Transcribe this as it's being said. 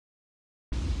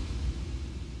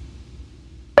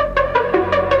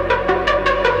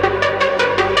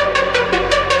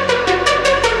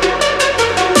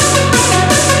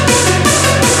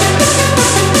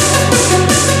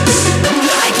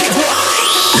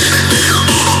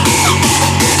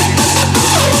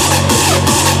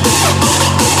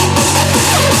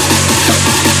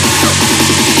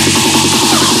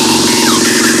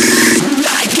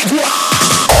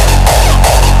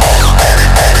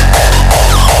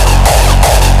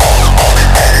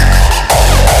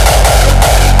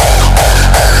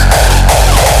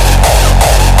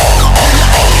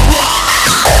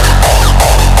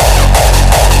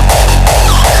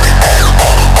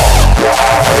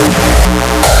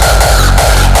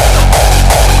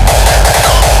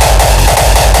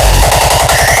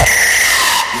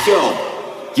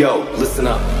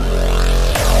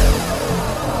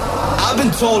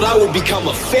told I would become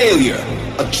a failure,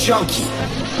 a junkie.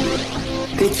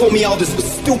 They told me all this was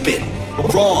stupid,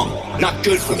 wrong, not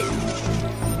good for me.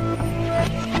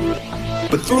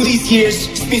 But through these years,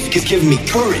 this music has given me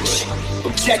courage,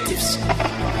 objectives,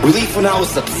 relief when I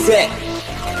was upset,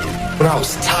 when I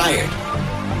was tired,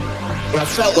 when I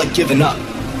felt like giving up.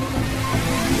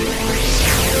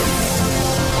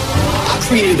 I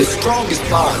created the strongest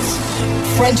bonds,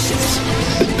 friendships,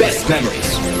 the best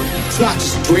memories. It's not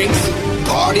just drinks,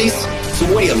 parties, it's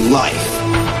a way of life.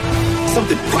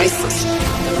 Something priceless,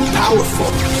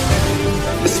 powerful.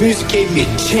 This music gave me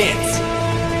a chance,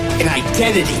 an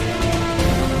identity.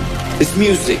 This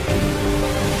music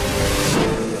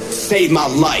saved my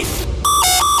life.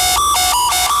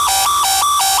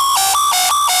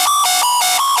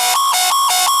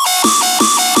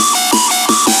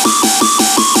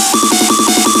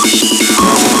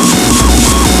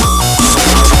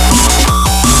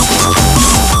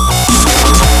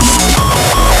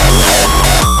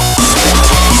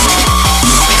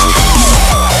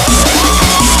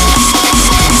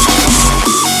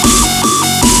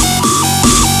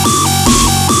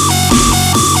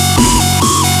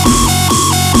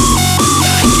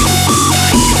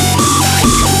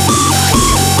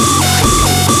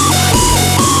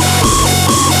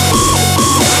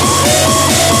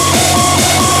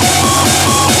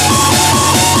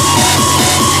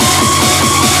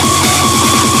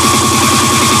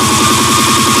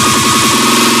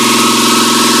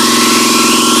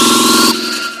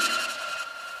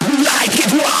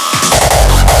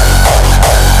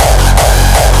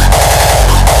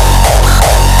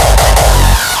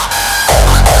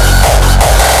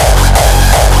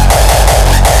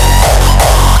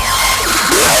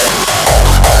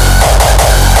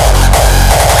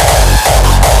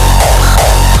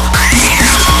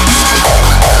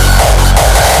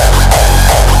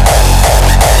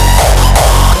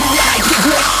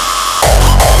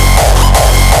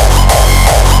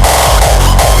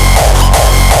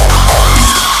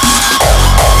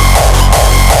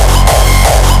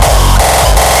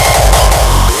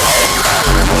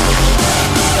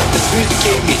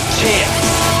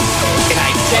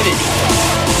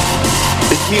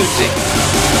 Music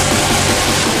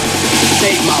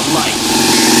saved my life.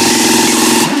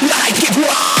 Like it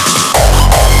was.